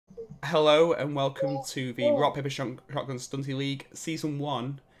Hello and welcome to the Rock Paper Shotgun Stunty League Season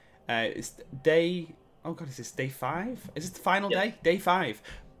 1. It's day... Oh god, is this day 5? Is this the final day? Day 5.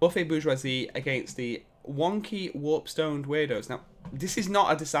 Buffet Bourgeoisie against the Wonkie Warpstoned Weirdos. Now, this is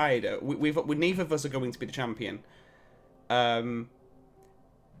not a decider. Neither of us are going to be the champion. Yeah,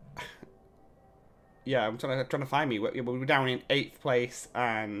 I'm trying to find me. We're down in 8th place,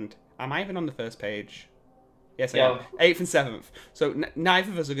 and am I even on the first page? Yes, I am. 8th and 7th. So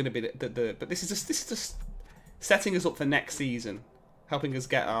neither of us are going to be the but this is just setting us up for next season, helping us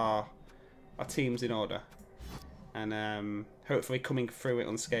get our teams in order, and hopefully coming through it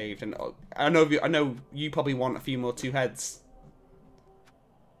unscathed. And I know you probably want a few more 2 heads.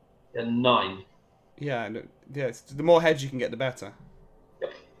 Yeah, 9. Yeah, the more heads you can get, the better.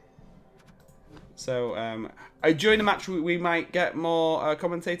 Yep. So during the match, we might get more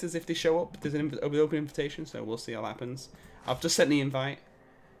commentators if they show up. There's an open invitation, so we'll see how that happens. I've just sent the invite,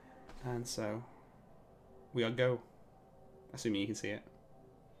 and so we are go. Assuming you can see it.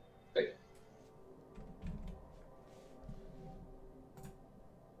 Okay.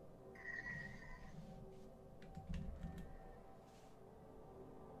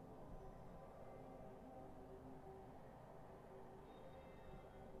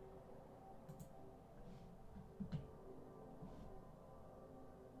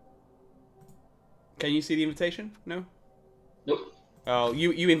 Can you see the invitation? No? Nope. Oh,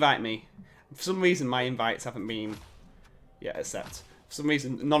 you invite me. For some reason, my invites haven't been yet accepted. For some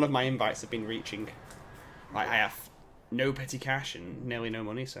reason, none of my invites have been reaching. Like, I have no petty cash and nearly no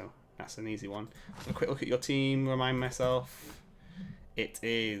money, so that's an easy one. A quick look at your team, remind myself. It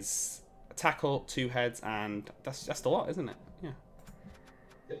is a tackle, 2 heads, and that's a lot, isn't it? Yeah.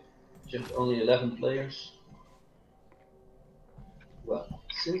 Yep. Just only 11 players. Well,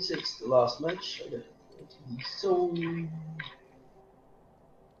 since it's the last match, I guess it's so.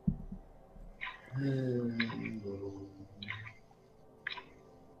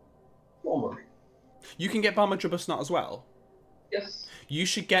 Bomber. You can get Bomber Drubber as well. Yes. You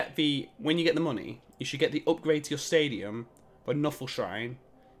should get when you get the money, you should get the upgrade to your stadium for Nuffle Shrine,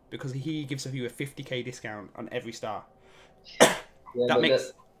 because he gives you a 50k discount on every star. Yeah, that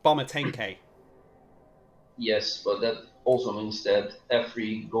makes Bomber 10k. Yes, but that also means that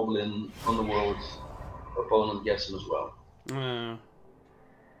every Goblin Underworld opponent gets him as well.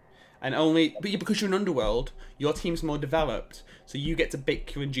 And because you're an Underworld, your team's more developed, so you get to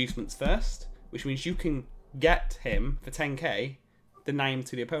pick your inducements first, which means you can get him for 10k, deny him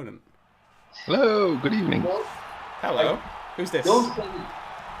to the opponent. Hello, good evening. Hello, who's this? Wolves,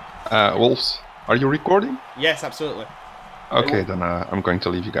 are you recording? Yes, absolutely. Okay, then I'm going to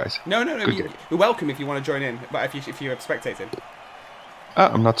leave you guys. No. You're welcome if you want to join in, but if you're spectating.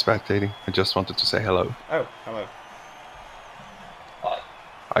 I'm not spectating. I just wanted to say hello. Oh, hello.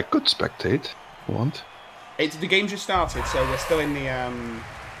 I could spectate if you want. The game just started, so we're still in the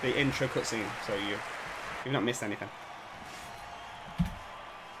intro cutscene, so you've not missed anything.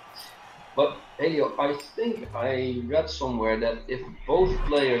 But Helio, I think I read somewhere that if both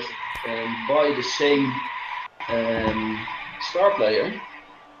players buy the same star player,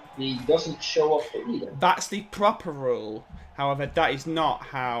 he doesn't show up for either. That's the proper rule. However, that is not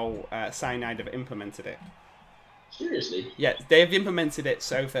how Cyanide have implemented it. Seriously? Yeah, they have implemented it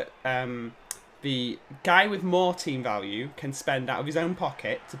so that the guy with more team value can spend out of his own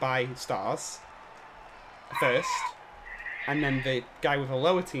pocket to buy stars first, and then the guy with a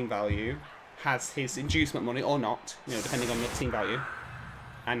lower team value has his inducement money, or not, depending on the team value,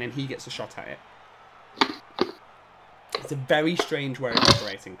 and then he gets a shot at it. It's a very strange way of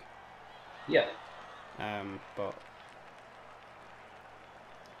operating. Yeah. But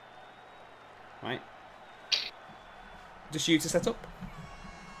right, just you to set up.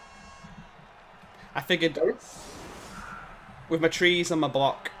 I figured with my trees on my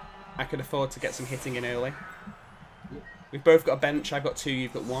block, I could afford to get some hitting in early. We've both got a bench. I've got 2.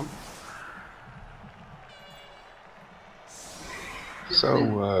 You've got 1.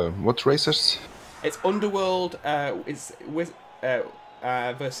 So, what racers? It's Underworld. It's with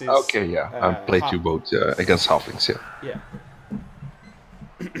versus. Okay, yeah. I played you both against Halflings. Yeah. Yeah.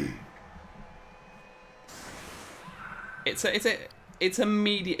 It's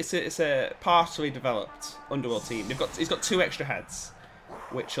a partially developed Underworld team. He's got 2 extra heads,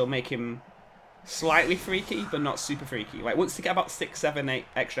 which will make him slightly freaky, but not super freaky. Like once they get about 6, 7, 8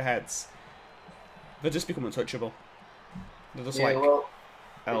 extra heads, they'll just become untouchable. They're just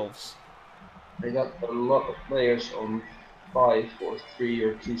elves. They got a lot of players on 5 or 3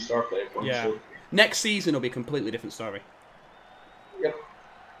 or 2 star player points. Yeah. So. Next season will be a completely different story. Yep.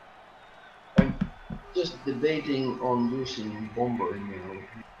 I'm just debating on using Bomber in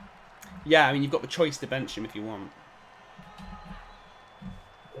Yeah, I mean, you've got the choice to bench him if you want.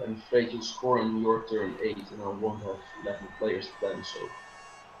 I'm afraid you'll score on your turn 8 and I won't have 11 players to bench, so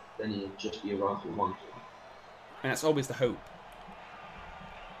then he'll just be around for 1 turn. And that's always the hope.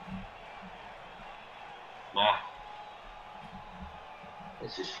 Nah.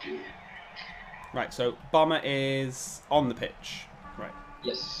 This is true. Right, so Bomber is on the pitch. Right.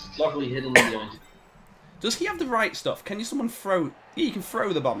 Yes, cleverly hidden behind. Does he have the right stuff? Can someone throw... Yeah, you can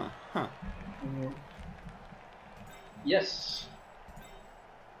throw the Bomber. Huh. Yes.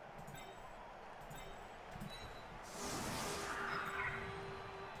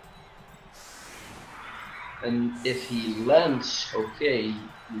 And if he lands okay,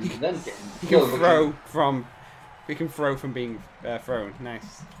 you then can He can throw from... He can throw from being thrown.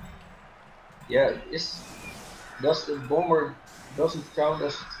 Nice. Yeah, does the bomber doesn't count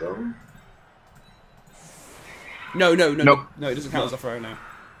as a throw? No, Nope. it doesn't count as a throw, no.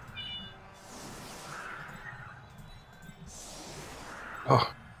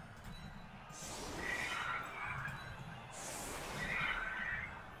 Oh,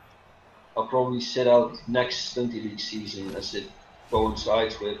 I'll probably set out next Stunty League season as it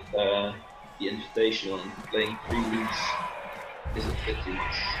coincides with the Invitational, and playing 3 leagues isn't fit too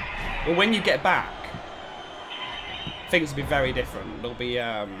much. Well, when you get back, things will be very different. There'll be,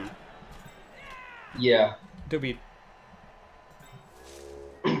 Yeah. There'll be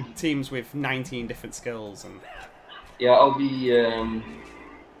teams with 19 different skills and... Yeah, I'll be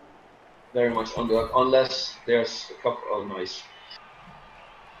very much on the unless there's a couple. Oh, nice.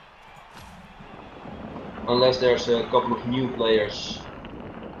 Unless there's a couple of new players.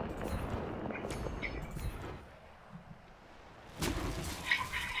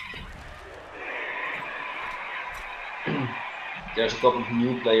 There's a couple of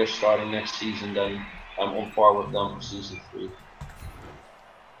new players starting next season, then I'm on par with them for season 3.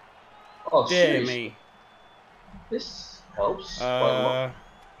 Oh, Dear seriously? me. This helps quite a lot.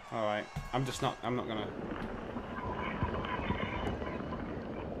 Alright. I'm not gonna...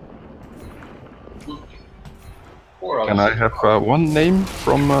 can I have one name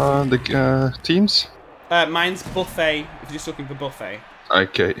from the teams? Mine's Buffet. If you're just looking for Buffet,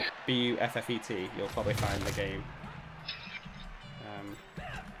 Okay. Buffet, you'll probably find the game.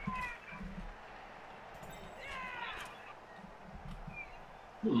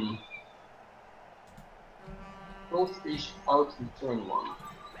 Both these out in turn 1.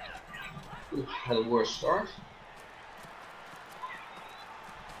 Could have had a worse start.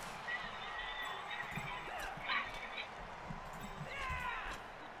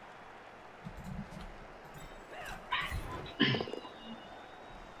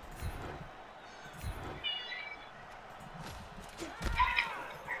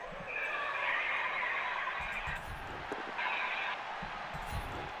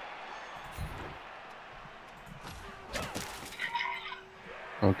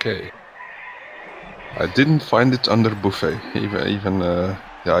 Okay. I didn't find it under Buffet. Even yeah,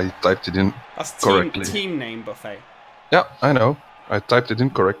 I typed it in That's correctly. team name Buffet. Yeah, I know. I typed it in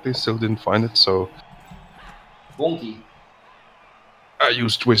correctly, still didn't find it, so Wonkie. I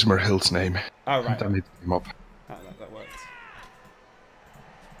used Wismerhill's name. Oh, right. And then it came up. That worked.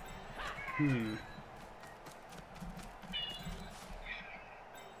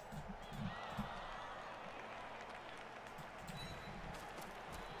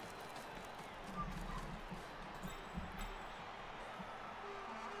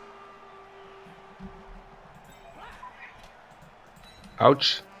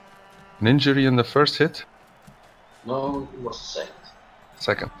 Ouch. An injury in the first hit? No, it was the second.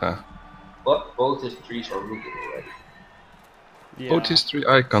 Second, But both his trees are rooted already. Yeah. Both history,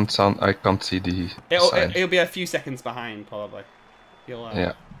 I can't see the sign. It'll be a few seconds behind, probably.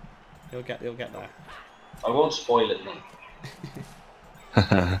 Yeah. You'll get there. I won't spoil it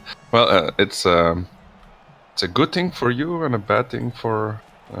then. Well, it's a good thing for you and a bad thing for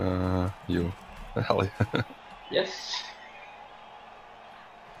you. Hell yeah. Yes.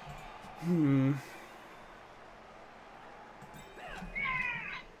 In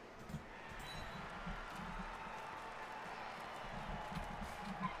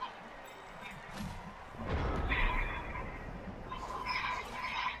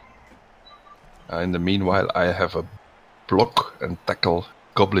the meanwhile, I have a block and tackle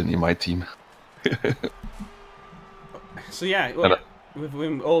goblin in my team. So yeah, well, with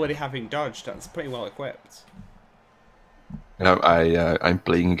him already having dodge, that's pretty well equipped. I'm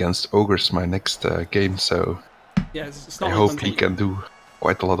playing against ogres my next game, so Yeah, it's not I like hope he can do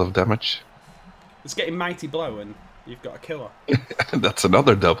quite a lot of damage. Just getting mighty blow and you've got a killer. That's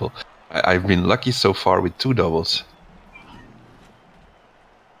another double. I've been lucky so far with 2 doubles.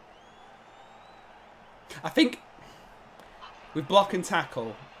 I think with block and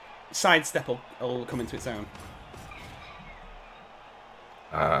tackle, sidestep will come into its own.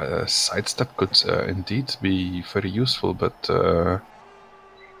 Sidestep could indeed be very useful, but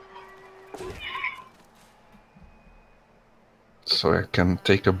so I can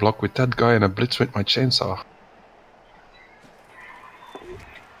take a block with that guy and a blitz with my chainsaw.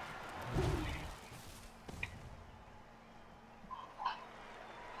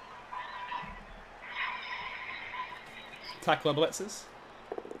 Tackle blitzes.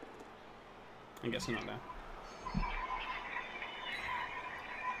 I guess I'm not there.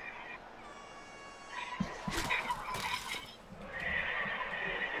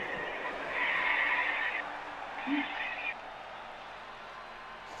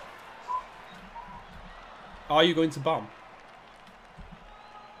 Are you going to bomb?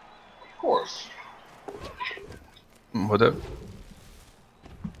 Of course. Whatever.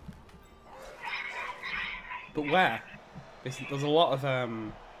 But where? There's a lot of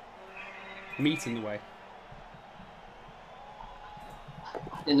meat in the way.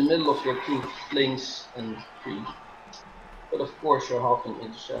 In the middle of your 2 flings and 3. But of course your halfling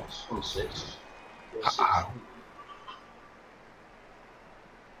intercepts on 6. Ow.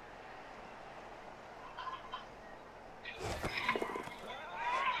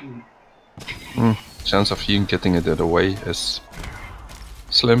 Chance of you getting it away is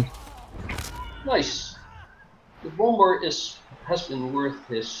slim. Nice. The bomber has been worth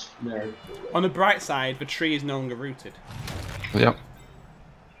his merit. On the bright side, the tree is no longer rooted. Yeah.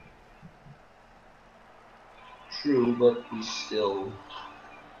 True, but he's still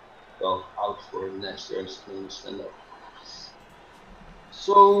out for the next turn to stand up.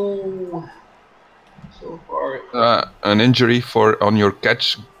 So far, an injury on your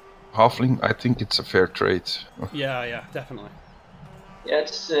catch, halfling. I think it's a fair trade. Yeah, definitely. yeah,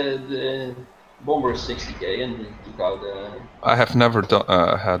 it's the bomber is 60k and he took out. I have never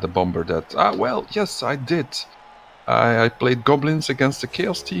had a bomber that. Well, yes, I did. I played goblins against the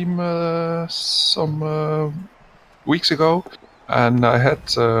chaos team some weeks ago, and I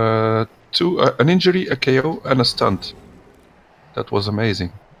had an injury, a KO, and a stunt. That was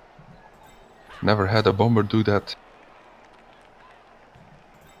amazing. Never had a bomber do that.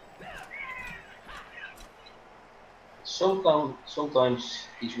 Sometimes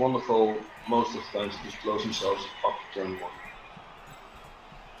he's wonderful. Most of the times he just blows himself up turn 1.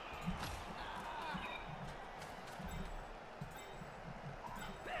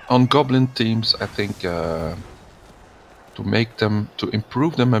 On goblin teams, I think to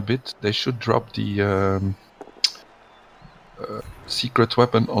improve them a bit, they should drop the secret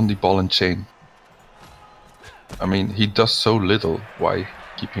weapon on the ball and chain. I mean, he does so little. Why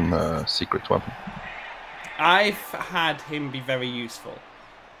keep him a secret weapon? I've had him be very useful,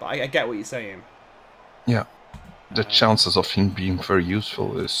 but I get what you're saying. Yeah, the chances of him being very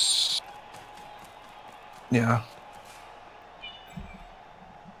useful is... Yeah.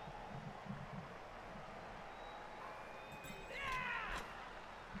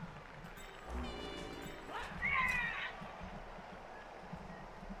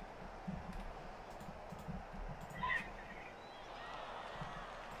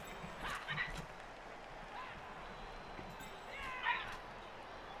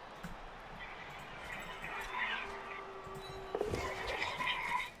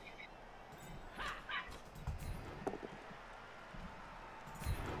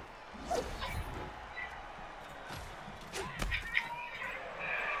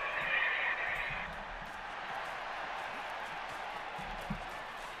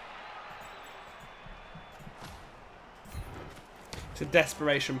 It's a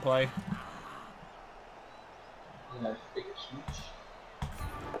desperation play. Yeah, I figured as much.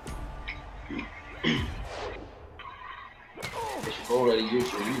 They should already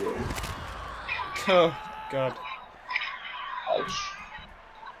use your hero. Oh, God. Ouch.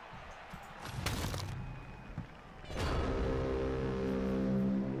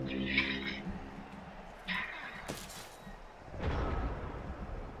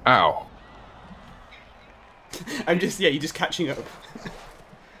 Ow. You're just catching up.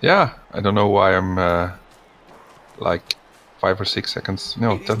 Yeah, I don't know why I'm like 5 or 6 seconds,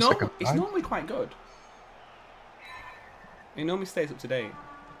 no, 10 seconds. It's normally quite good. It normally stays up to date.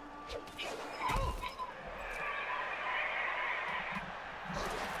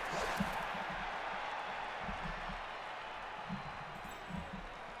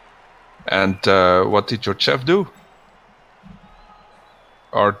 And what did your chef do?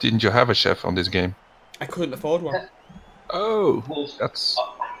 Or didn't you have a chef on this game? I couldn't afford one. Oh, Well, that's...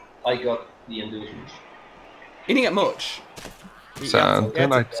 I got the inducements. You didn't get much. So, and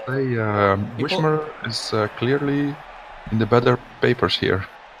then I'd say Wismerhill is clearly in the better papers here.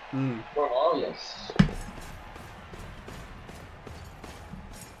 Oh, yes.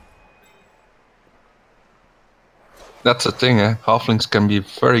 That's the thing, eh? Halflings can be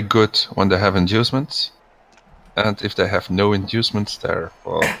very good when they have inducements, and if they have no inducements there,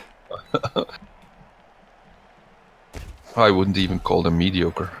 well, I wouldn't even call them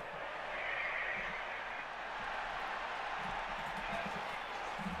mediocre.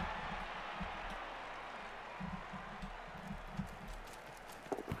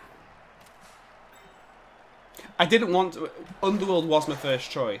 I didn't want to... Underworld was my first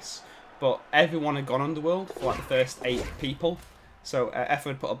choice, but everyone had gone Underworld for like the first 8 people, so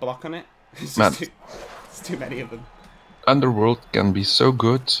Efford put a block on it. It's too many of them. Underworld can be so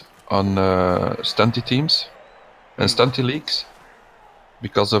good on stunty teams and stunty leagues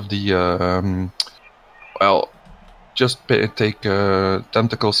because of the well, just take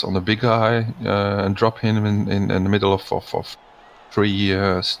tentacles on a big guy and drop him in the middle of 3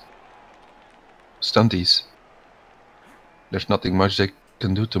 stunties. There's nothing much they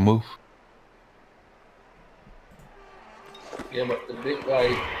can do to move. Yeah, but the big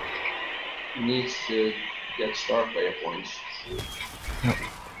guy needs to get star player points. Yeah.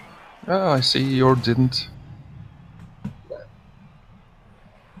 Oh, I see yours didn't.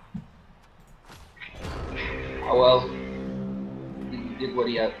 Oh well, he did what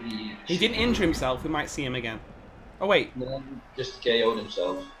he had. He didn't injure himself. We might see him again. Oh wait. No, just KO'd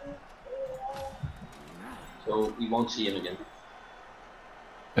himself. So we won't see him again.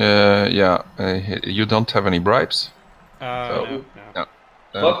 Yeah, you don't have any bribes. No.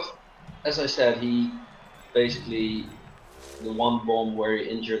 But as I said, he basically the one bomb where he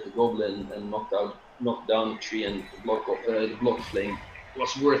injured the goblin and knocked down the tree and the block flame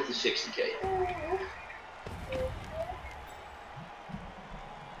was worth the 60k.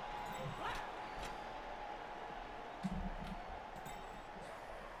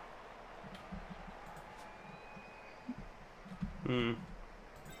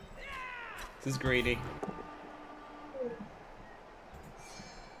 This is greedy.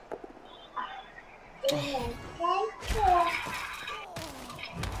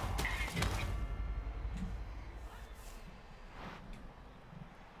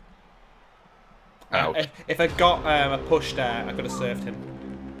 If I got a push there, I could have served him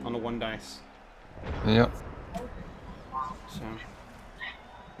on a 1 dice. Yeah. So,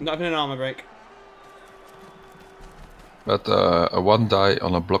 not having an armor break. But a 1 die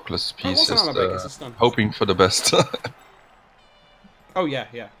on a blockless piece is hoping for the best. Oh yeah.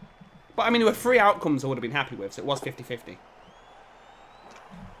 But I mean, there were 3 outcomes I would have been happy with, so it was 50-50.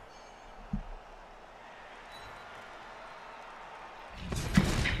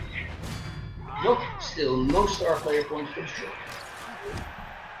 Nope, still no star player points for sure.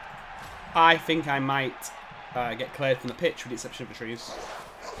 I think I might get cleared from the pitch with the exception of the trees.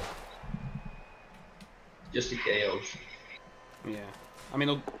 Just the KOs. Yeah. I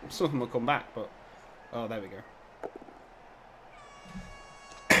mean, some of them will come back, but... Oh, there we go.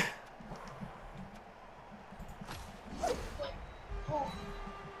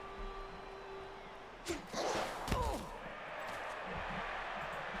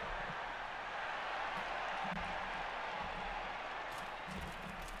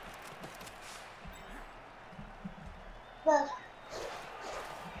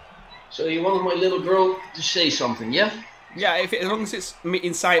 So you wanted my little girl to say something, yeah? Yeah, as long as it's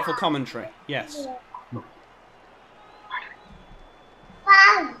insightful commentary, yes.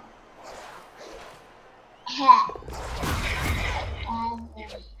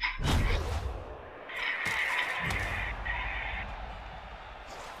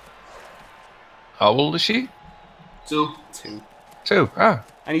 How old is she? 2. 2. Ah.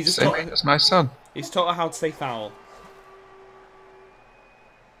 And he's just same age as my son. He's taught her how to say foul.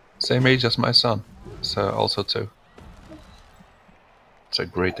 Same age as my son. So also 2. It's a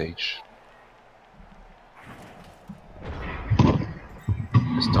great age.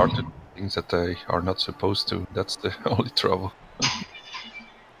 They started things that they are not supposed to. That's the only trouble.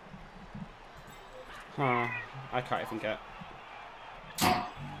 Huh. I can't even get...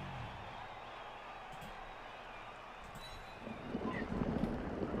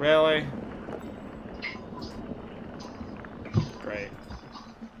 Really? Great.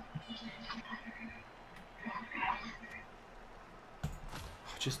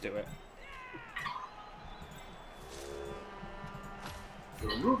 Just do it. The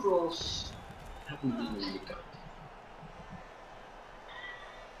root rolls haven't been really good.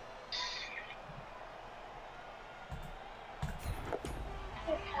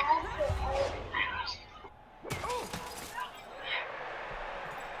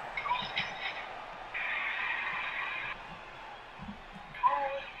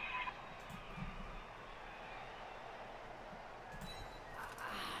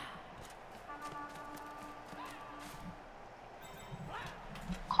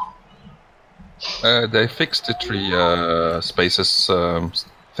 They fixed the 3 spaces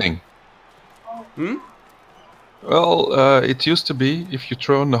thing. Hmm? Well, it used to be if you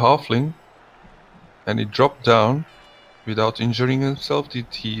throw in the halfling and he dropped down without injuring himself,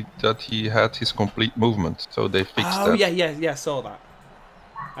 that he had his complete movement. So they fixed that. Oh yeah, I saw that.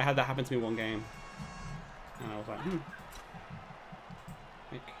 I had that happen to me one game. And I was like,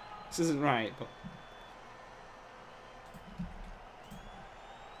 like, this isn't right, but...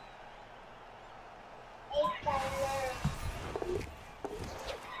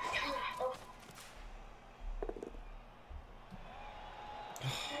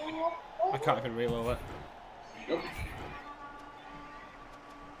 I can't even reload it. Nope.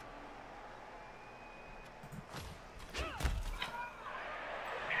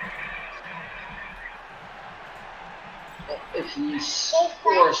 If he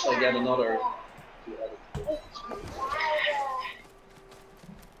scores, I get another 2 edits.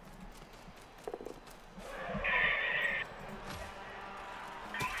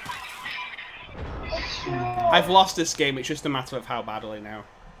 I've lost this game, it's just a matter of how badly now.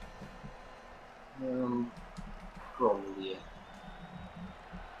 Probably,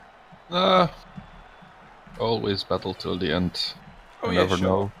 yeah. Always battle till the end. Oh, You yeah, never sure.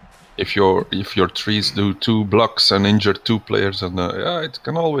 know. If your trees do 2 blocks and injure 2 players, and yeah, it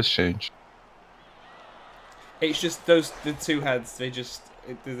can always change. It's just the 2 heads,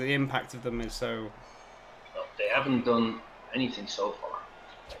 the impact of them is so... Well, they haven't done anything so far.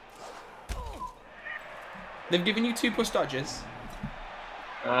 They've given you 2+ dodges.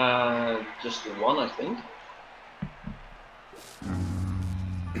 Just the 1, I think.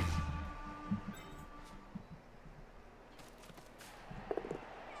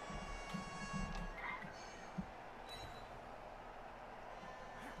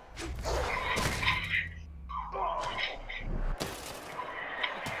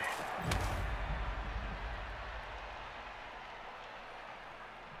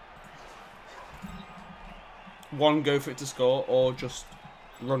 One, go for it to score, or just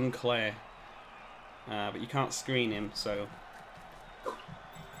run clear. But you can't screen him, so...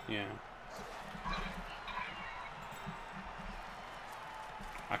 Yeah.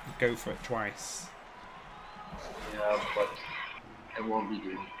 I could go for it twice. Yeah, but I won't be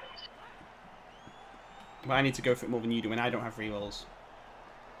doing that. But I need to go for it more than you do, and I don't have rerolls.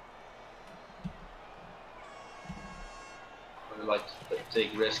 I like to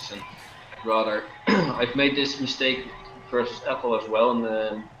take risks and rather... I've made this mistake versus Apple as well, and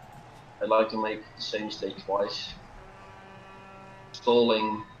I like to make the same mistake twice.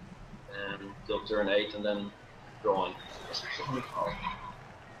 Stalling till turn 8 and then drawing.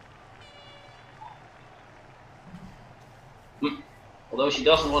 Although she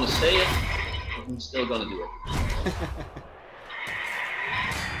doesn't want to say it, I'm still gonna do it.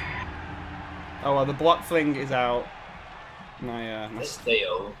 Oh well, the block fling is out.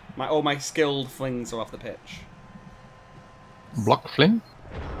 All my skilled flings are off the pitch. Block fling?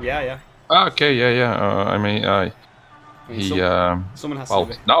 Yeah. Okay, yeah. I mean, someone has well,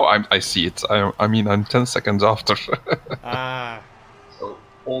 to be. now I see it. I mean, I'm 10 seconds after. So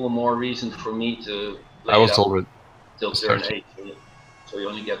all the more reason for me to play I was it up already till turn 8, so you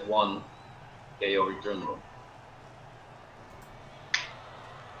only get 1 KO return roll.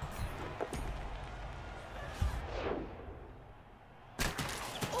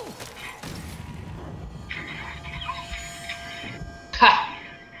 Ha!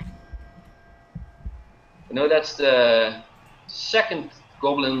 You know, that's the second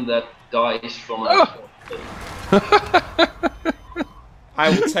goblin that dies from a... I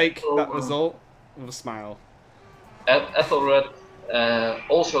will take that result with a smile. Ethelred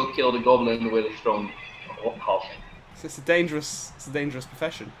also killed a goblin with a thrown halfling. It's a dangerous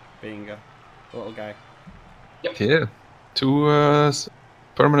profession, being a little guy. Yep. Yeah, 2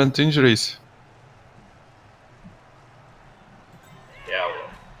 permanent injuries. Yeah, well.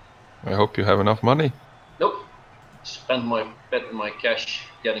 I hope you have enough money. Nope. Spent my cash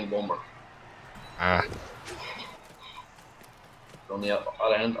getting bomber. Ah. On the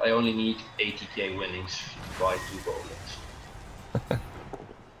other hand, I only need 80k winnings to buy 2 goblins.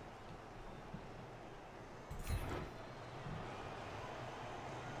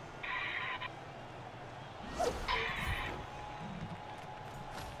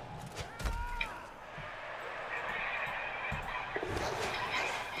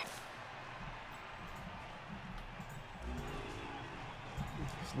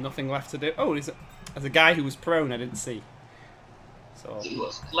 There's nothing left to do. Oh, there's a guy who was prone I didn't see. So He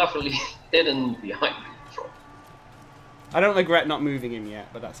was cleverly hidden behind the control. I don't regret not moving him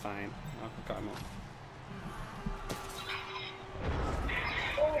yet, but that's fine. I'll cut him off.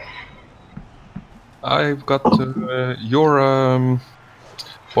 I've got your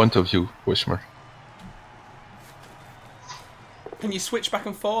point of view, Wismer. Can you switch back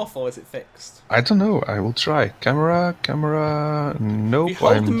and forth, or is it fixed? I don't know. I will try. Camera. Nope. If you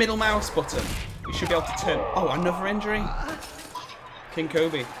hold the middle mouse button, you should be able to turn. Oh, another injury. King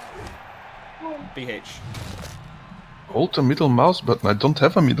Kobe. BH. Hold the middle mouse button. I don't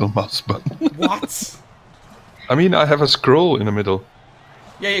have a middle mouse button. What? I mean, I have a scroll in the middle.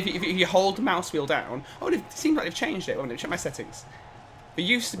 Yeah, if you hold the mouse wheel down. Oh, it seems like they've changed it. Wait a minute, check my settings. There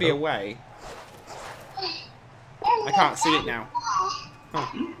used to be a way. I can't see it now.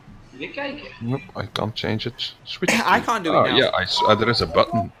 Oh. Nope, I can't change it. Switch. I can't do it now. Yeah, there is a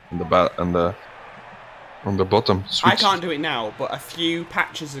button on the on the bottom. Switch. I can't do it now, but a few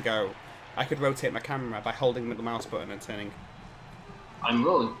patches ago, I could rotate my camera by holding the middle mouse button and turning. I'm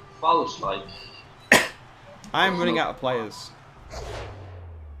rolling fouls like. I'm running out of players.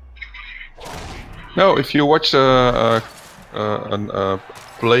 No, if you watch a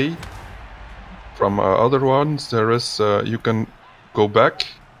play from other ones, there is you can go back,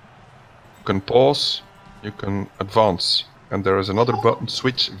 you can pause, you can advance, and there is another button,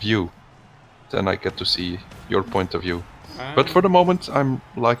 switch view. Then I get to see your point of view. But for the moment, I'm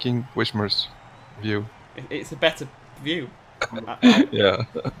liking Wismer's view. It's a better view. Yeah.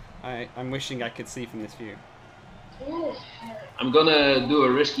 I'm wishing I could see from this view. I'm gonna do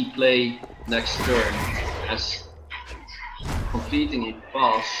a risky play next turn as completing a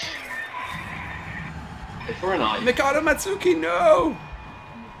pass for an eye. Mikado Matsuki, no!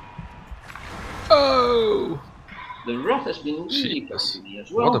 Oh! The ref has been really kind to me as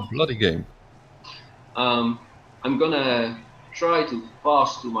well. What a bloody game. I'm gonna try to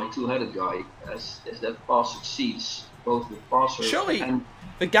pass to my two-headed guy as that pass succeeds, both the passer Surely and...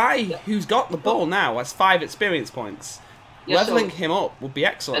 the guy who's got the ball now has 5 experience points. Yeah, Leveling him up would be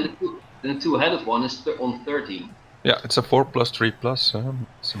excellent. And the two-headed one is on 13. Yeah, it's a 4+3+.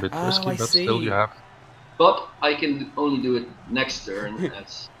 It's a bit risky, but still you have. But I can only do it next turn.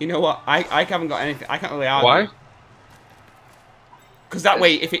 That's... You know what? I haven't got anything. I can't really argue. Why? Because that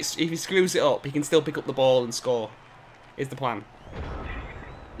way, if he screws it up, he can still pick up the ball and score. Is the plan?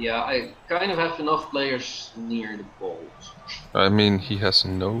 Yeah, I kind of have enough players near the balls. I mean, he has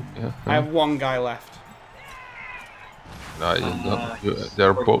no. Yeah. I have one guy left.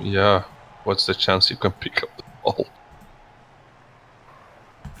 They're both. Yeah. What's the chance you can pick up the ball?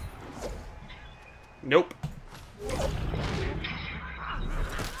 Nope.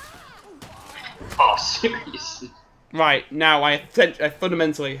 Oh, seriously? Right, now I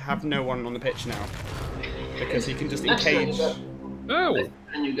fundamentally have no one on the pitch now. Because he can just encage. Oh.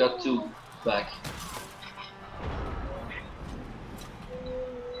 And you got 2 back.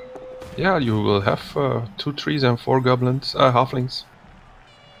 Yeah, you will have 2 trees and 4 goblins, halflings.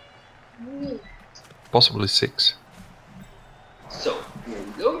 Possibly 6. So, here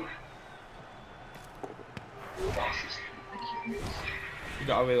we go. You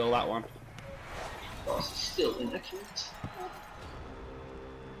gotta reroll that one. Boss is still inaccurate.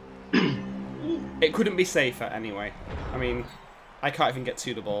 It couldn't be safer anyway. I mean, I can't even get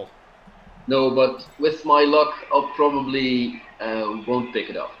to the ball. No, but with my luck, I'll probably won't pick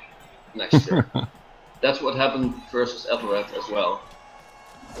it up next turn. That's what happened versus Ethelred as well.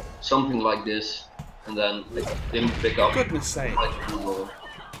 Something like this, and then I didn't pick up. Goodness sake.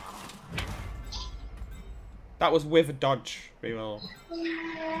 That was with a dodge reroll.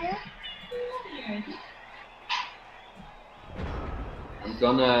 I'm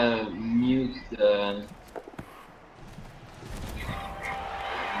gonna mute the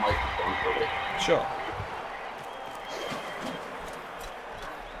microphone for a bit. Sure.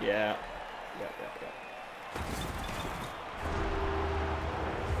 Yeah.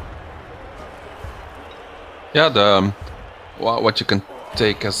 Yeah, the what you can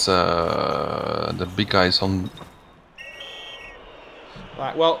take as the big guys on.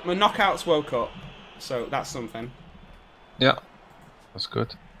 Right. Well, my knockouts woke up, so that's something. Yeah, that's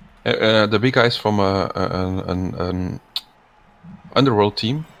good. The big guys from an underworld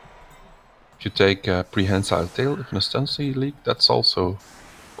team. If you take Prehensile Tail in a Stunty league, that's also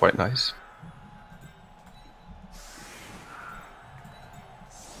quite nice.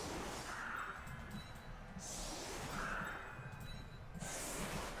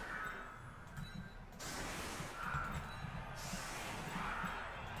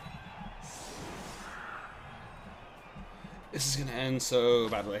 This is gonna end so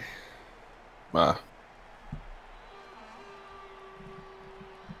badly. Ah.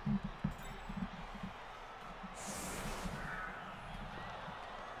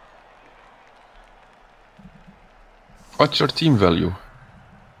 What's your team value?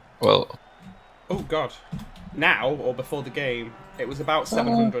 Well, Oh god. Now, or before the game, it was about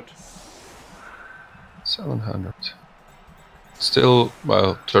 700. 700. Still,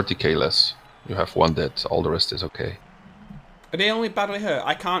 well, 30k less. You have one dead, all the rest is okay. Are they only badly hurt?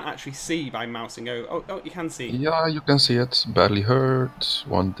 I can't actually see by mousing over. Oh, you can see. Yeah, you can see it. Badly hurt,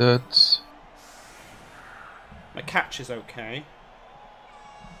 one dead. My catch is okay.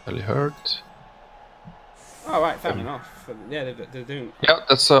 Badly hurt. Oh, right, fair enough. Yeah, they're doing... Yeah,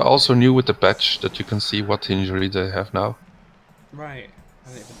 that's also new with the patch, that you can see what injury they have now. Right.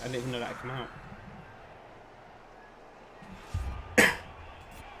 I didn't even know that had come out.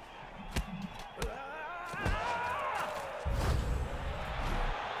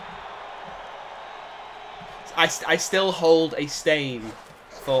 I still hold a stain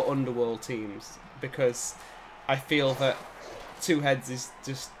for Underworld teams because I feel that Two Heads is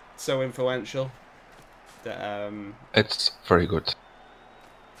just so influential that It's very good.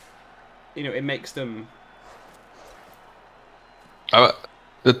 you know, it makes them.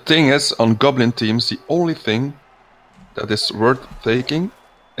 The thing is, on Goblin teams, the only thing that is worth taking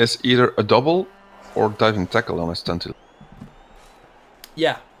is either a double or diving tackle on a Stunty.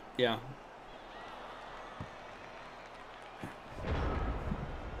 Yeah, yeah.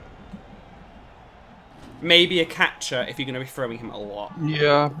 Maybe a catcher if you're going to be throwing him a lot.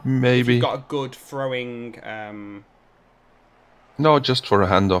 Yeah, maybe. If you've got a good throwing... No, just for a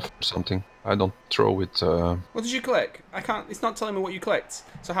handoff or something. I don't throw it... What did you click? I can't... It's not telling me what you clicked.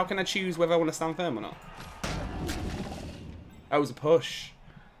 So how can I choose whether I want to stand firm or not? Oh, it was a push.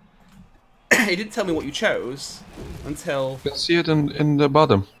 It didn't tell me what you chose until... You can see it in the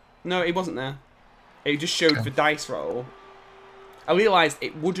bottom. No, it wasn't there. It just showed the dice roll. I realised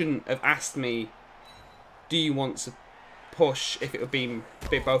it wouldn't have asked me, do you want to push if it would be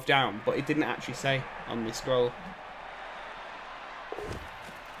both down, but it didn't actually say on the scroll.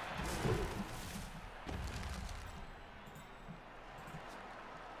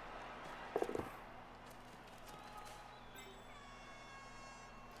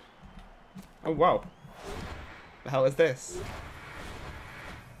 Oh wow. The hell is this?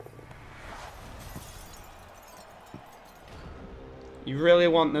 You really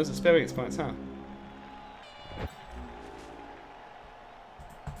want those experience points, huh?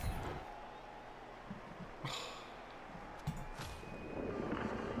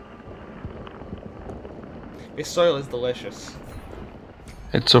 This soil is delicious.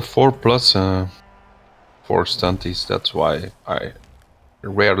 It's a 4+ for Stunties, that's why I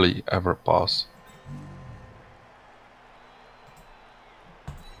rarely ever pass.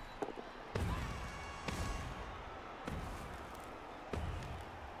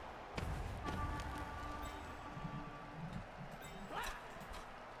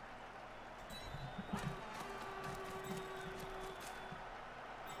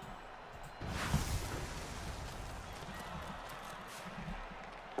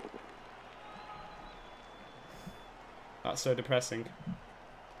 That's so depressing.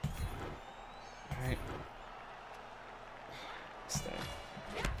 Alright. Stay.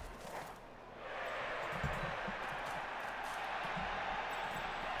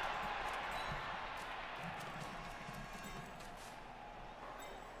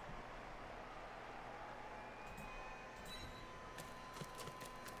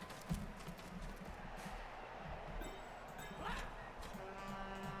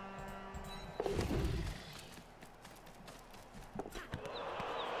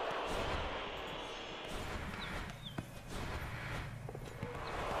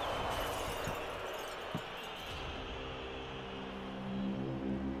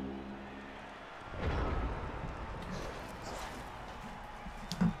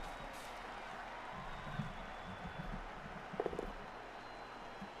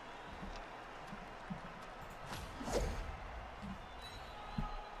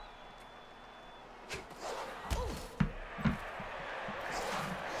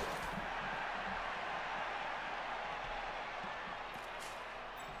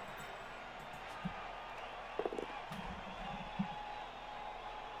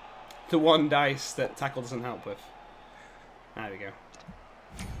 The one dice that tackle doesn't help with. There we go.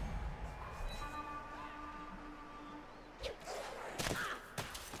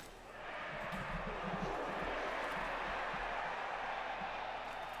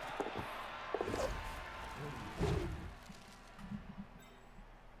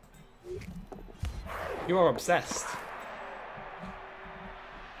 You are obsessed.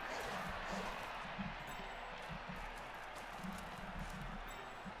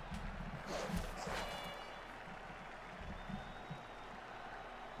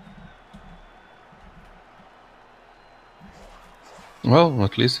 Well,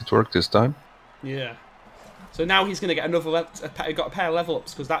 at least it worked this time. Yeah. So now he's going to get another got a pair of level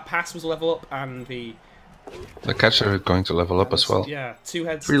ups because that pass was a level up and the catcher is going to level up as well. Yeah, 2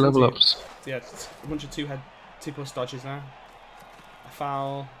 heads. 3 level ups. Yeah, a bunch of 2+ dodges now. A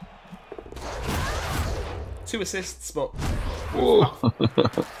foul. 2 assists, but Whoa.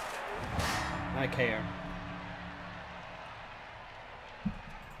 I KO.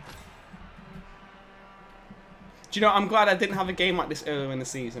 Do you know? I'm glad I didn't have a game like this earlier in the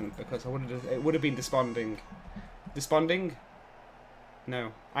season because it would have been desponding. Desponding?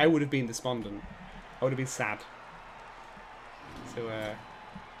 No, I would have been despondent. I would have been sad to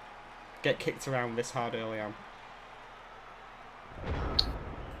get kicked around this hard early on.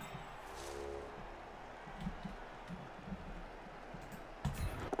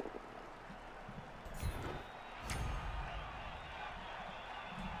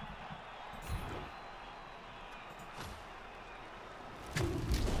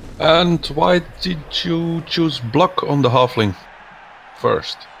 And why did you choose block on the halfling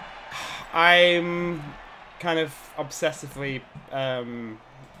first? I'm kind of obsessively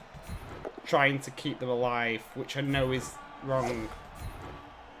trying to keep them alive, which I know is wrong.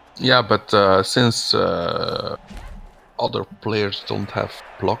 Yeah, but since other players don't have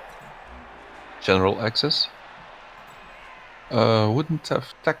block general access, wouldn't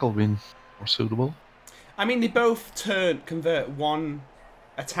have tackle been more suitable? I mean, they both convert one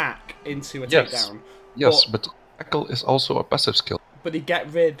attack into a takedown. Yes, but tackle is also a passive skill. But they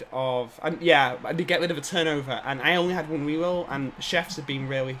get rid of, they get rid of a turnover, and I only had 1 reroll, and chefs have been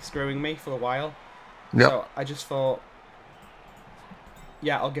really screwing me for a while. Yep. So I just thought,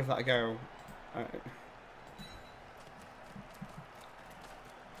 yeah, I'll give that a go.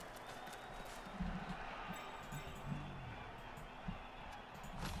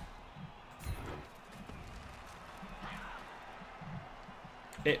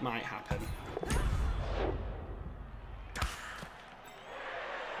 It might happen.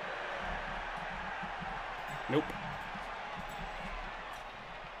 Nope.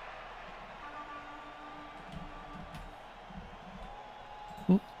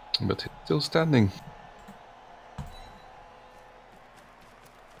 But he's still standing.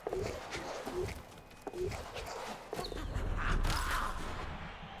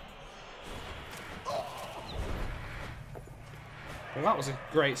 Well, that was a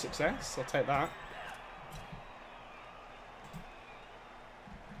great success. I'll take that.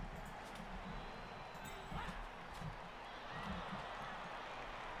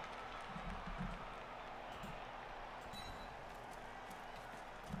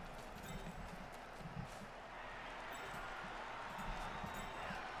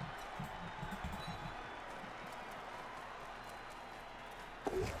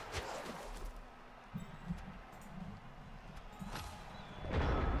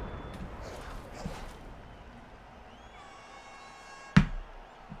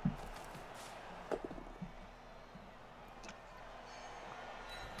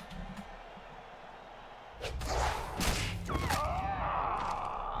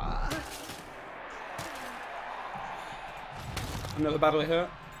 Another badly hurt.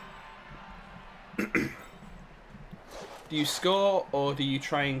 Do you score or do you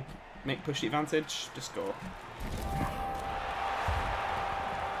try and push the advantage? Just score.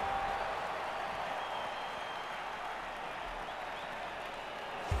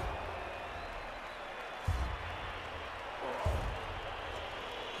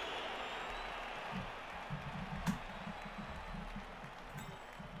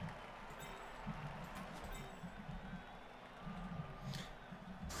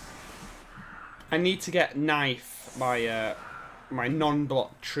 I need to get knife my my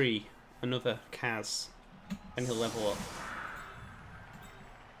non-block tree, another Kaz, and he'll level up.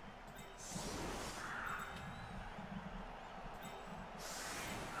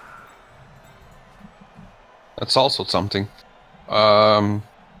 That's also something.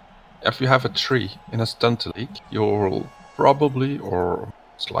 If you have a tree in a Stunty league, you'll probably, or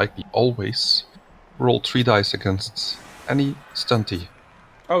most likely always, roll 3 dice against any Stunty.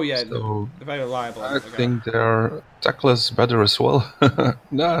 Oh yeah, so they're very reliable. I think their tackle is better as well.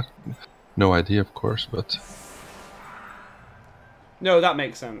 Nah, no idea, of course, but... No, that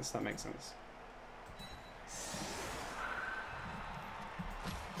makes sense, that makes sense.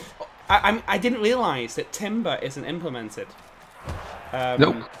 I didn't realise that timber isn't implemented.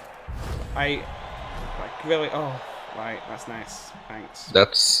 Nope. I like really. Oh, right. That's nice. Thanks.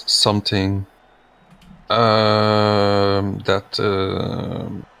 That's something that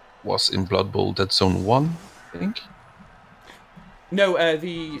was in Blood Bowl Dead Zone 1, I think. No,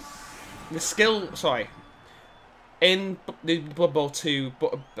 the skill. Sorry. in the Blood Bowl 2,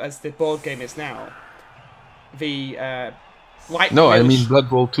 but as the board game is now, the light. No, I mean Blood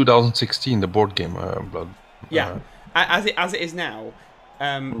Bowl 2016, the board game. Blood. Yeah, as it is now,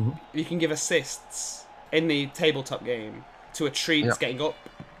 you can give assists in the tabletop game to a tree that's getting up.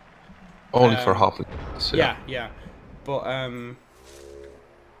 Only for half a yeah. But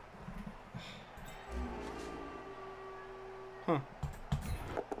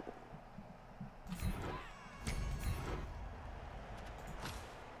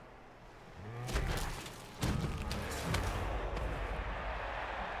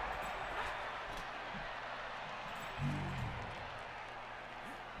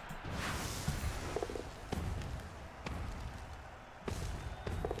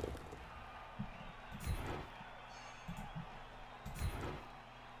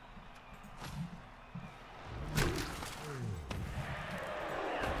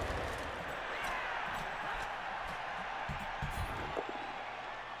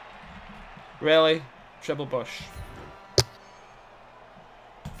really, treble bush.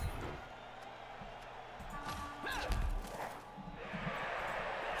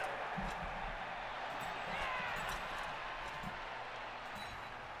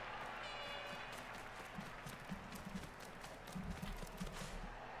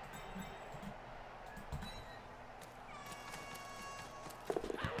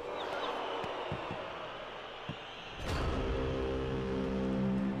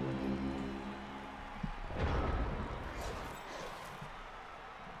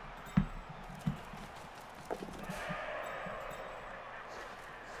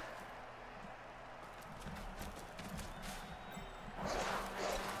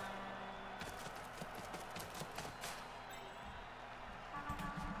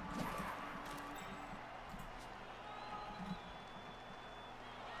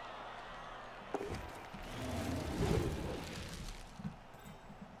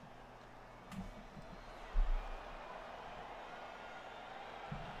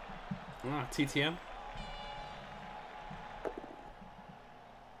 TTM.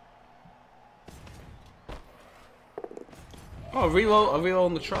 Oh, a reload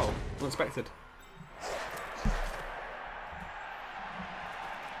on the troll. Unexpected.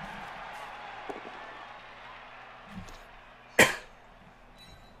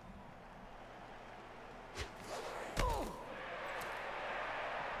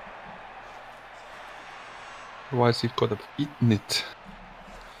 Otherwise, he could have eaten it.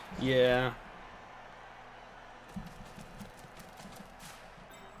 Yeah.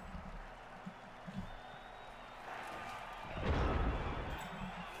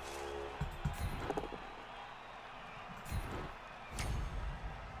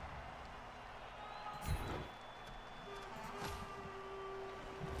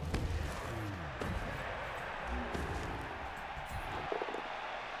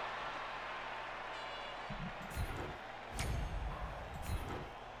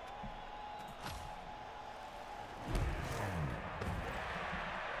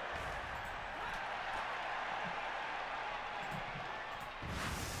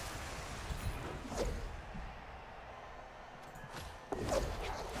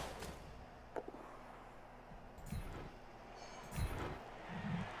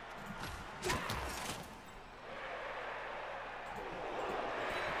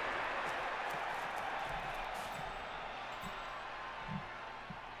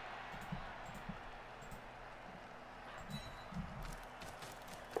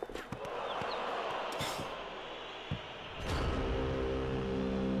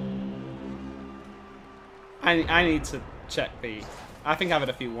 I need to check the... I think I've had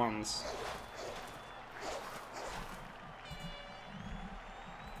a few ones.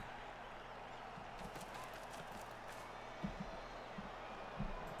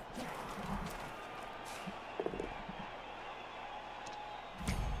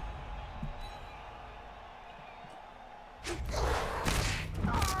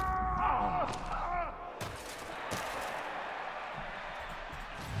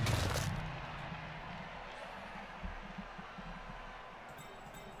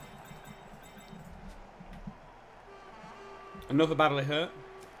 Another badly hurt.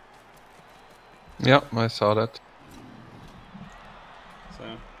 Yeah, I saw that.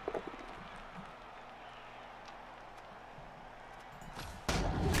 So.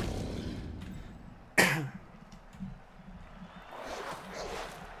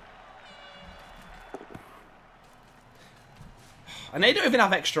 And they don't even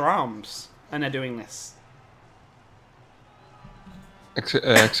have extra arms, and they're doing this.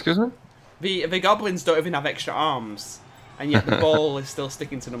 Excuse me? The goblins don't even have extra arms. And yet the ball is still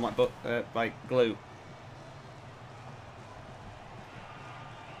sticking to them like glue.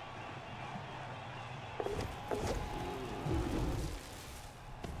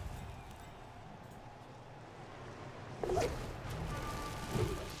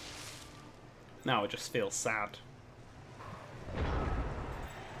 Now it just feels sad.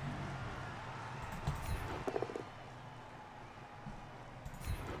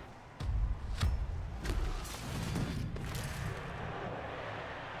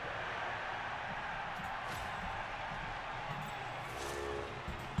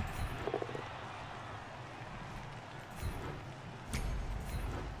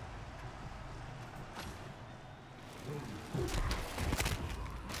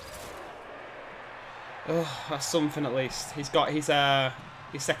 Oh, that's something at least. He's got his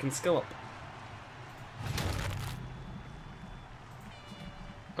second skill up.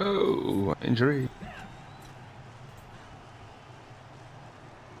 Oh, injury.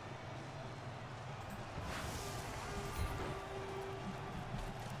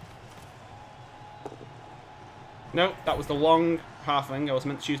 No, that was the long halfling. I was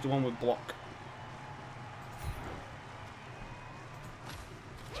meant to choose the one with block.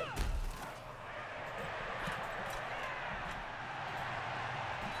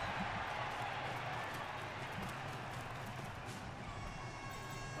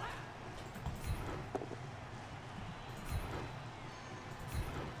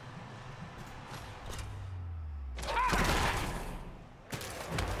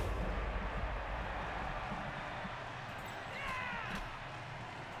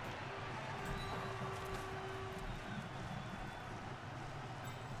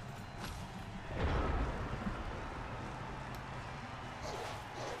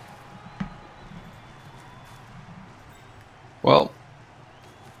 Well,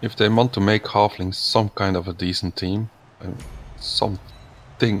 if they want to make halflings some kind of a decent team,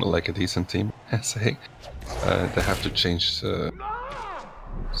 something like a decent team, I say, they have to change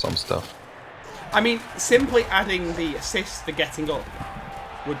some stuff. I mean, simply adding the assist for getting up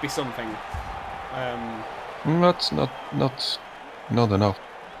would be something. Not enough.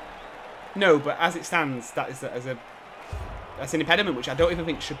 No, but as it stands, that's an impediment which I don't even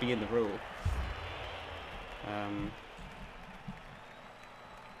think should be in the rule.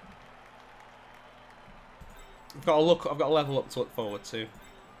 I've got a level up to look forward to,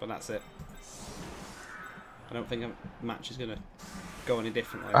 but that's it. I don't think a match is gonna go any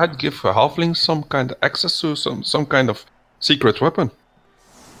differently. I'd give a halfling some kind of access to some kind of secret weapon.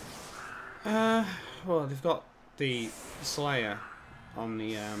 Well, they've got the Slayer on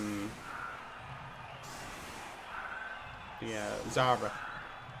the Zara.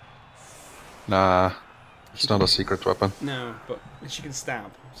 Nah, it's not a secret weapon. No, but she can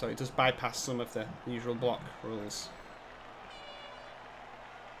stab, so it does bypass some of the usual block rules.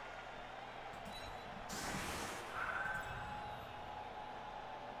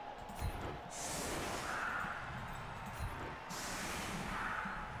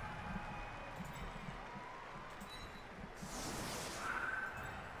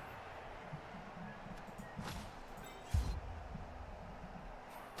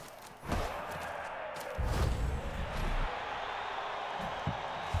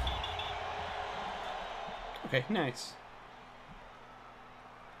 Okay, nice.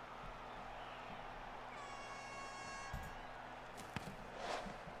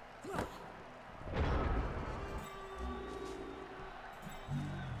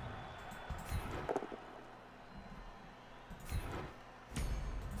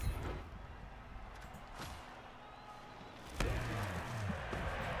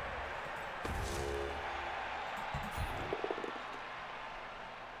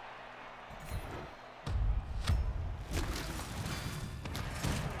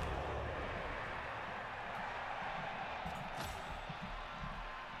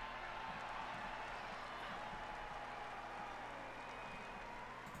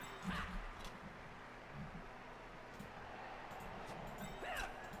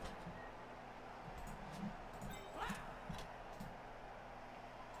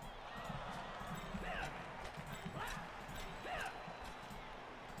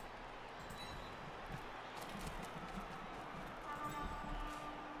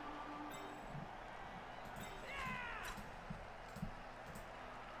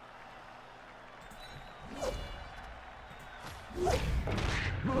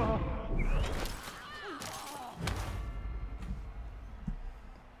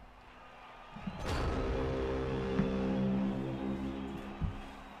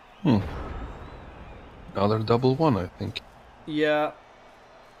 Another double one, I think. Yeah.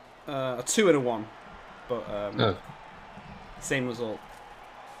 A 2 and a 1, but Yeah. same result.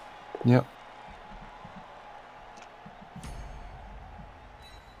 Yeah.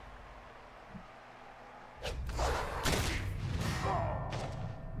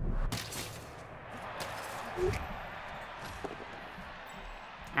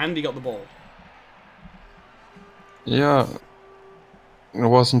 And he got the ball. Yeah. I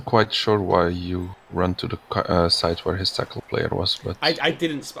wasn't quite sure why you ran to the side where his tackle player was, but I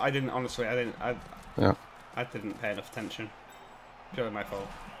didn't honestly. yeah. I didn't pay enough attention. Purely my fault.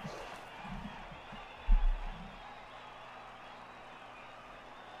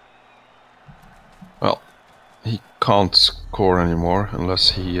 Well, he can't score anymore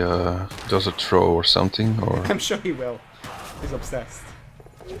unless he does a throw or something. Or I'm sure he will. He's obsessed.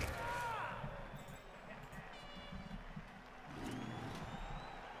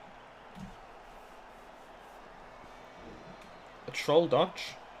 A troll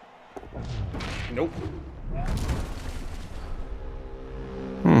dodge? Nope.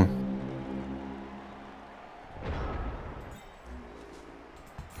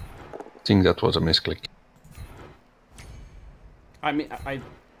 I think that was a misclick. I mean,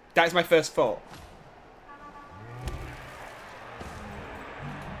 that's my first thought.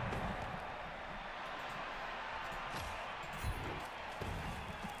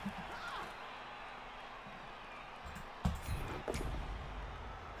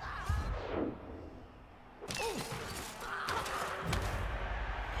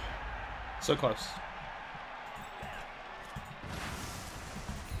 So close.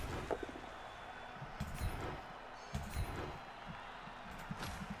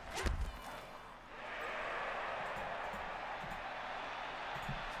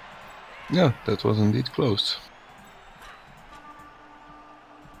 Yeah, that was indeed close.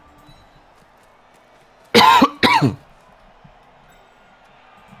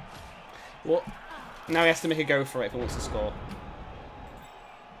 Well, now he has to make a go for it if he wants to score.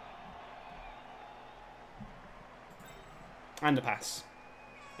 And a pass.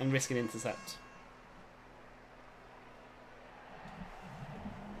 And risk an intercept.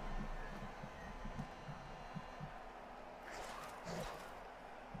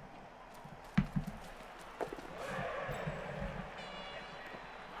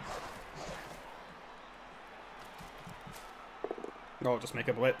 Oh, just make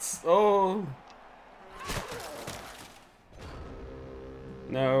a blitz. Oh!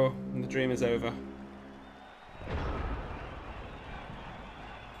 No, the dream is over.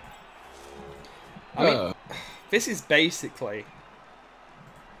 I mean, this is basically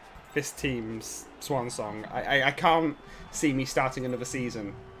this team's swan song. I can't see me starting another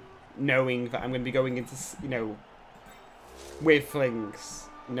season knowing that I'm going to be going into, you know, with flings,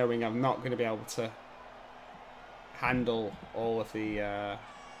 knowing I'm not going to be able to handle all of the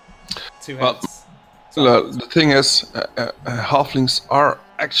two heads. The thing is, halflings are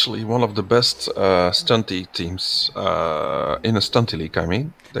actually one of the best stunty teams in a stunty league. I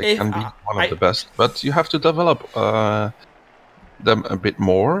mean, they can be one of the best, but you have to develop them a bit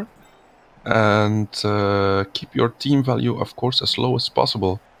more and keep your team value, of course, as low as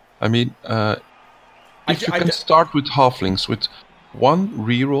possible. I mean, if you can start with halflings with one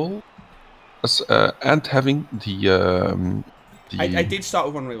reroll and having the I did start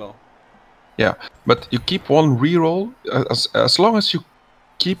with one reroll. Yeah, but you keep one reroll as long as you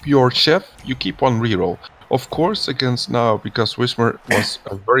keep your chef. You keep one reroll. Of course, against now because Wismer was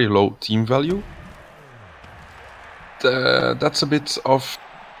a very low team value. That's a bit of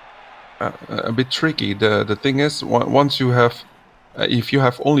a bit tricky. The thing is, once you have, if you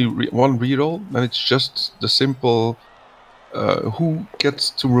have only one reroll, then it's just the simple who gets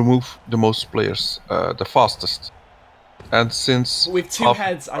to remove the most players the fastest. And since with two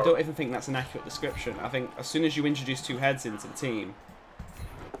heads, I don't even think that's an accurate description. I think as soon as you introduce two heads into the team.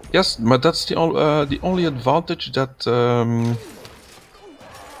 Yes, but that's the only advantage that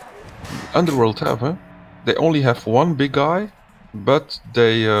Underworld have. Huh? They only have one big guy, but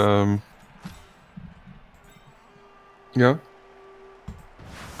they yeah,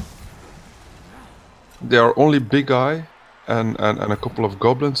 they are only big guy and a couple of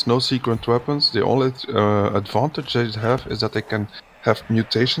goblins, no secret weapons. The only advantage they have is that they can have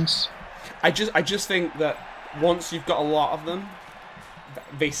mutations. I just think that once you've got a lot of them,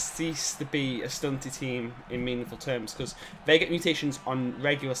 they cease to be a stunty team in meaningful terms because they get mutations on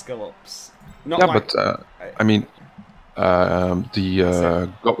regular skill ups. Not yeah, like, but I mean, the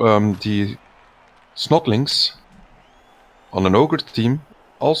snotlings on an ogre team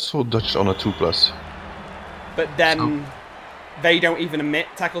also dodge on a 2+. But then they don't even emit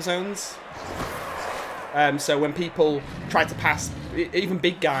tackle zones. So when people try to pass, even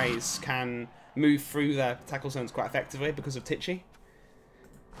big guys can move through their tackle zones quite effectively because of Titchy.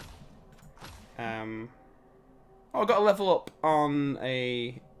 I got a level up on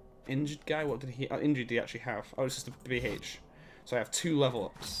a injured guy. What did he? Injured did he actually have? Oh, it's just a BH. So I have 2 level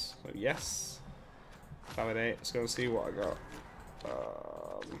ups. So yes. Validate. Let's go and see what I got.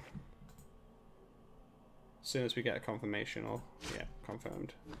 As soon as we get a confirmation, yeah,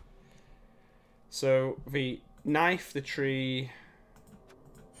 confirmed. So the knife, the tree,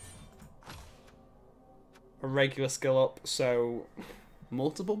 a regular skill up. So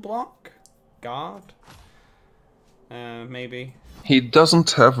multiple block, guard, maybe. He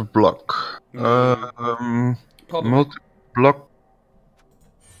doesn't have a block. Probably. Multi block.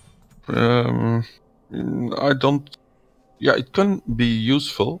 I don't. Yeah, it can be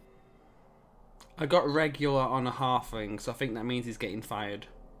useful. I got regular on a halfling, so I think that means he's getting fired.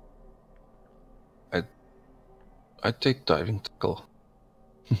 I take diving tackle.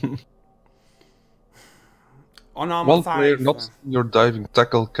 On armor One 5. player not your diving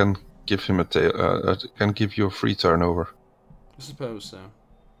tackle can give him can give you a free turnover. I suppose so.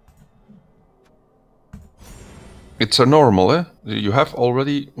 It's a normal, eh? You have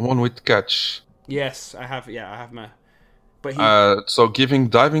already one with catch. Yes, I have. Yeah, I have my. But so giving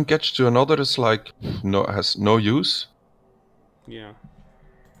diving catch to another is like has no use. Yeah.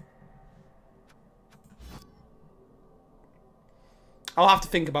 I'll have to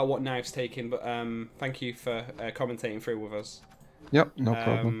think about what knives taking, but thank you for commentating through with us. Yep, no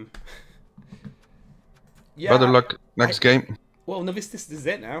problem. Yeah. Better luck next game. Well, no, this is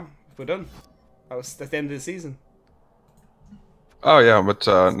it now. We're done. That's the end of the season. Oh yeah, but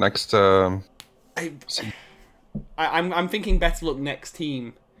next. I'm thinking better luck next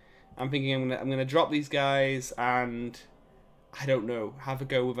team. I'm thinking I'm gonna drop these guys and I don't know, have a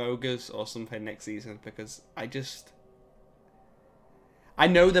go with ogres or something next season, because I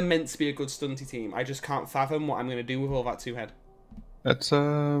know they're meant to be a good stunty team. I just can't fathom what I'm gonna do with all that 2-head. It's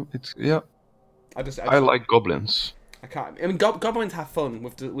yeah. I like goblins. I can't. I mean, goblins have fun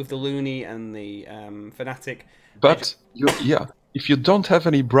with the loony and the fanatic. But if you don't have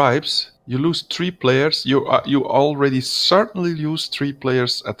any bribes, you lose 3 players. You already certainly lose 3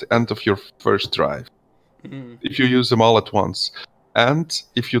 players at the end of your first drive. If you use them all at once, and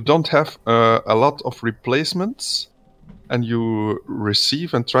if you don't have a lot of replacements, and you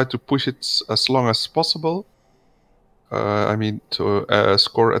receive and try to push it as long as possible. I mean, to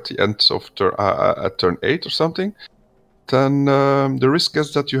score at the end of at turn 8 or something. Then the risk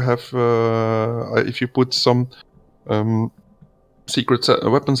is that you have, if you put some secret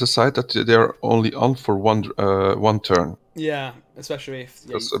weapons aside, that they're only on for one turn. Yeah, especially if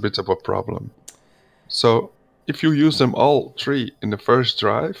that's a bit of a problem. So if you use them all 3 in the first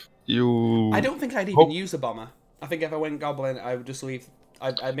drive, I don't think I'd even use a bomber. I think if I went goblin, I would just leave.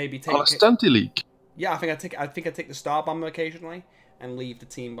 I'd maybe take on a Stunty league. Yeah, I think I'd take the star bomber occasionally and leave the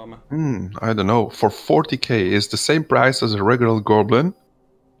team bomber. I don't know. For 40k is the same price as a regular goblin.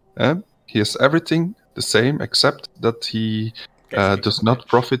 He has everything the same except that he does not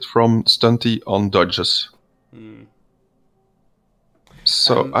profit from Stunty on dodges.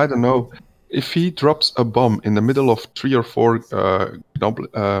 So I don't know. If he drops a bomb in the middle of 3 or 4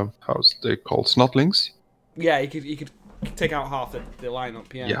 how's they called, snotlings? Yeah, he could take out half the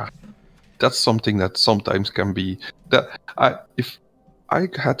lineup. Yeah, that's something that sometimes can be that. If I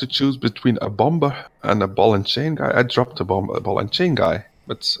had to choose between a bomber and a ball and chain guy, I dropped a ball and chain guy,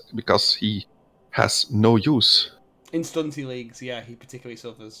 but because he has no use in stunty leagues. Yeah, he particularly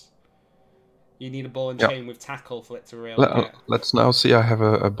suffers. You need a ball and chain with tackle for it to really. Let's now see. I have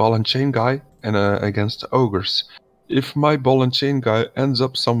a ball and chain guy and against ogres. If my ball and chain guy ends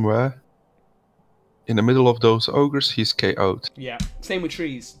up somewhere in the middle of those ogres, he's KO'd. Yeah, same with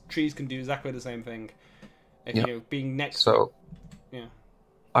trees. Trees can do exactly the same thing. If you know, being next. So, yeah,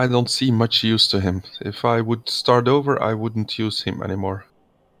 I don't see much use to him. If I would start over, I wouldn't use him anymore.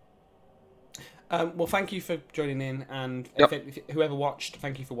 Well, thank you for joining in, and if whoever watched,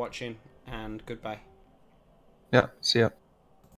 thank you for watching, and goodbye. Yeah, see ya.